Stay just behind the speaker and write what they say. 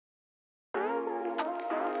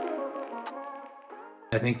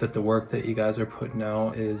I think that the work that you guys are putting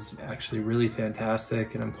out is actually really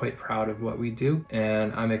fantastic, and I'm quite proud of what we do.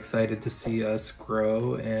 And I'm excited to see us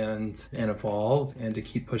grow and evolve and to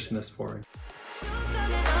keep pushing this forward.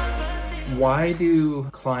 Why do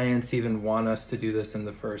clients even want us to do this in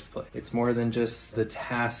the first place? It's more than just the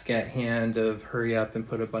task at hand of hurry up and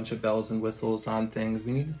put a bunch of bells and whistles on things.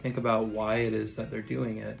 We need to think about why it is that they're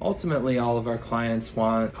doing it. Ultimately, all of our clients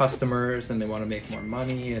want customers and they want to make more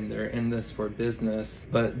money and they're in this for business.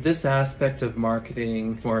 But this aspect of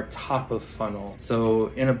marketing is more top of funnel.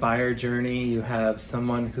 So in a buyer journey, you have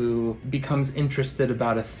someone who becomes interested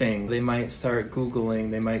about a thing. They might start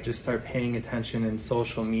Googling, they might just start paying attention in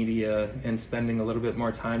social media and spending a little bit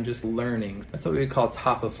more time just learning. That's what we would call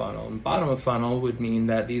top of funnel. And bottom of funnel would mean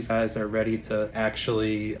that these guys are ready to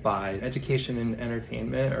actually buy. Education and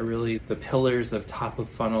entertainment are really the pillars of top of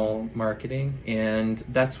funnel marketing, and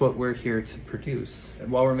that's what we're here to produce.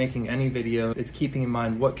 While we're making any video, it's keeping in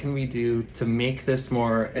mind what can we do to make this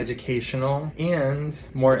more educational and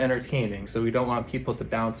more entertaining. So we don't want people to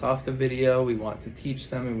bounce off the video, we want to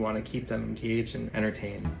teach them, and we want to keep them engaged and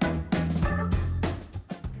entertained.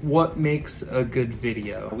 What makes a good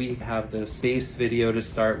video? We have this base video to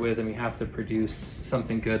start with, and we have to produce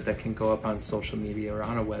something good that can go up on social media or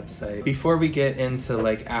on a website. Before we get into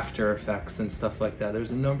like After Effects and stuff like that, there's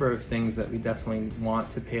a number of things that we definitely want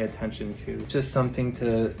to pay attention to. Just something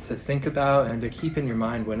to think about and to keep in your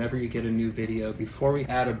mind whenever you get a new video. Before we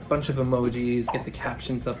add a bunch of emojis, get the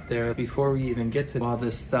captions up there, before we even get to all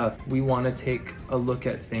this stuff, we want to take a look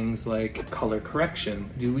at things like color correction.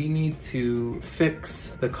 Do we need to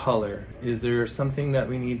fix the color? Is there something that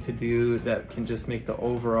we need to do that can just make the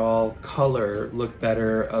overall color look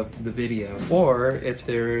better of the video? Or if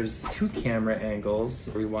there's two camera angles,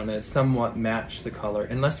 we want to somewhat match the color,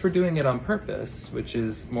 unless we're doing it on purpose, which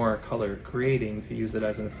is more color creating to use it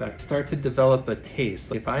as an effect. Start to develop a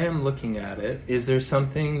taste. If I am looking at it, is there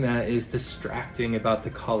something that is distracting about the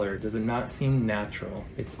color? Does it not seem natural?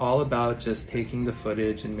 It's all about just taking the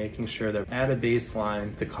footage and making sure that at a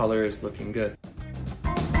baseline, the color is looking good.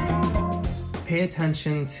 Pay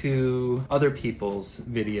attention to other people's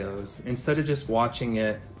videos. Instead of just watching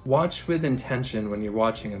it, watch with intention. When you're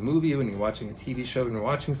watching a movie, when you're watching a TV show, when you're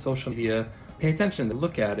watching social media, pay attention to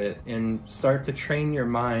look at it and start to train your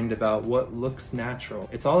mind about what looks natural.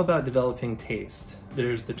 It's all about developing taste.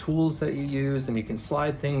 There's the tools that you use and you can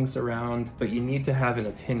slide things around, but you need to have an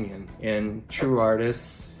opinion, and true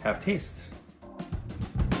artists have taste.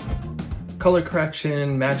 Color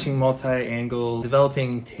correction, matching multi-angle,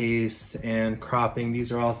 developing taste, and cropping.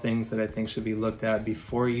 These are all things that I think should be looked at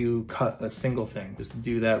before you cut a single thing. Just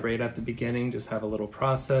do that right at the beginning. Just have a little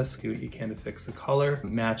process. Do what you can to fix the color.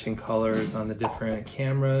 Matching colors on the different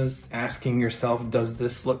cameras. Asking yourself, does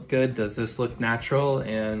this look good? Does this look natural?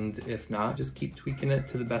 And if not, just keep tweaking it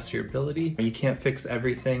to the best of your ability. You can't fix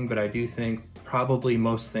everything, but I do think probably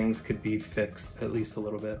most things could be fixed at least a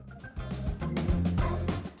little bit.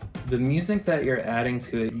 The music that you're adding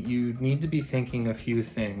to it, you need to be thinking a few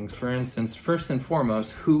things. For instance, first and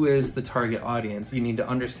foremost, who is the target audience? You need to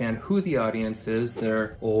understand who the audience is.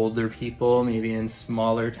 They're older people, maybe in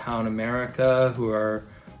smaller town America, who are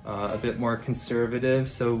a bit more conservative.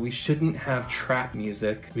 So we shouldn't have trap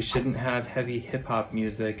music. We shouldn't have heavy hip hop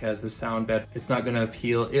music as the sound bed. It's not going to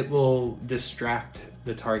appeal. It will distract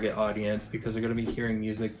the target audience because they're going to be hearing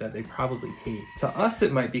music that they probably hate. To us,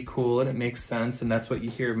 it might be cool and it makes sense and that's what you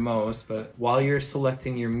hear most, but while you're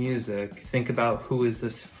selecting your music, think about who is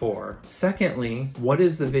this for. Secondly, what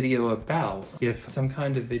is the video about? If some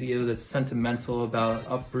kind of video that's sentimental about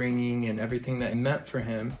upbringing and everything that meant for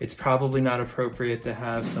him, it's probably not appropriate to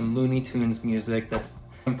have some Looney Tunes music that's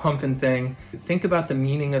pumping thing. Think about the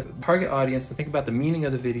meaning of the target audience, and think about the meaning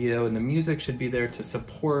of the video, and the music should be there to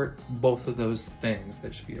support both of those things.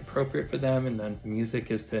 That should be appropriate for them, and then the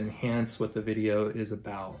music is to enhance what the video is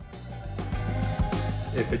about.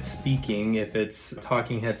 If it's speaking, if it's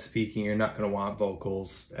talking head speaking, you're not going to want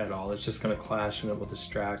vocals at all. It's just going to clash and it will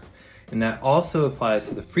distract. And that also applies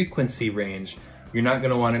to the frequency range. You're not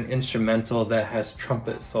going to want an instrumental that has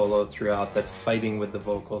trumpet solo throughout that's fighting with the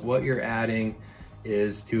vocals. What you're adding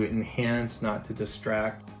is to enhance, not to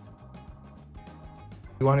distract.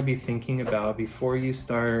 You want to be thinking about, before you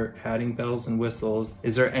start adding bells and whistles,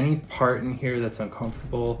 is there any part in here that's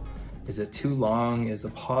uncomfortable? Is it too long? Is the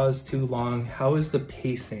pause too long? How is the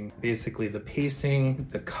pacing? Basically the pacing,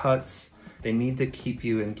 the cuts, they need to keep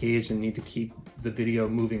you engaged and need to keep the video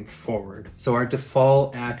moving forward. So our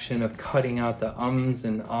default action of cutting out the ums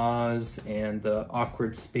and ahs and the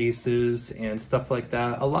awkward spaces and stuff like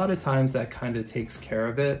that, a lot of times that kind of takes care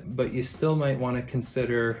of it, but you still might want to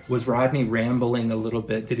consider, was Rodney rambling a little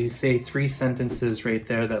bit? Did he say 3 sentences right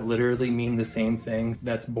there that literally mean the same thing?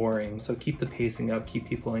 That's boring. So keep the pacing up, keep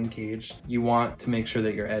people engaged. You want to make sure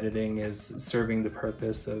that your editing is serving the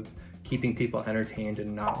purpose of keeping people entertained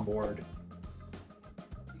and not bored.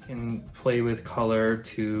 You can play with color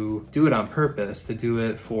to do it on purpose, to do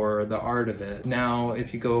it for the art of it. Now,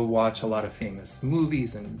 if you go watch a lot of famous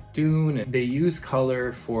movies and Dune, they use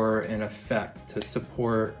color for an effect to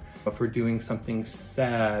support. If we're doing something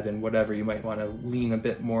sad and whatever, you might want to lean a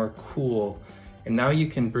bit more cool. And now you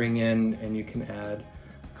can bring in and you can add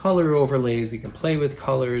color overlays, you can play with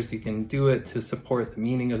colors, you can do it to support the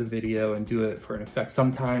meaning of the video and do it for an effect.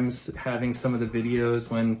 Sometimes having some of the videos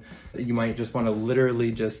when you might just want to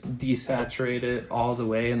literally just desaturate it all the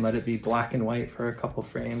way and let it be black and white for a couple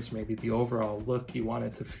frames, maybe the overall look you want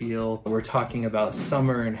it to feel. We're talking about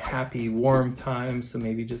summer and happy, warm times, so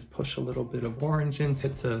maybe just push a little bit of orange into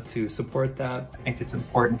it to support that. I think it's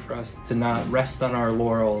important for us to not rest on our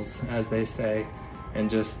laurels, as they say, and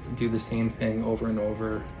just do the same thing over and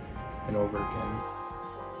over and over again.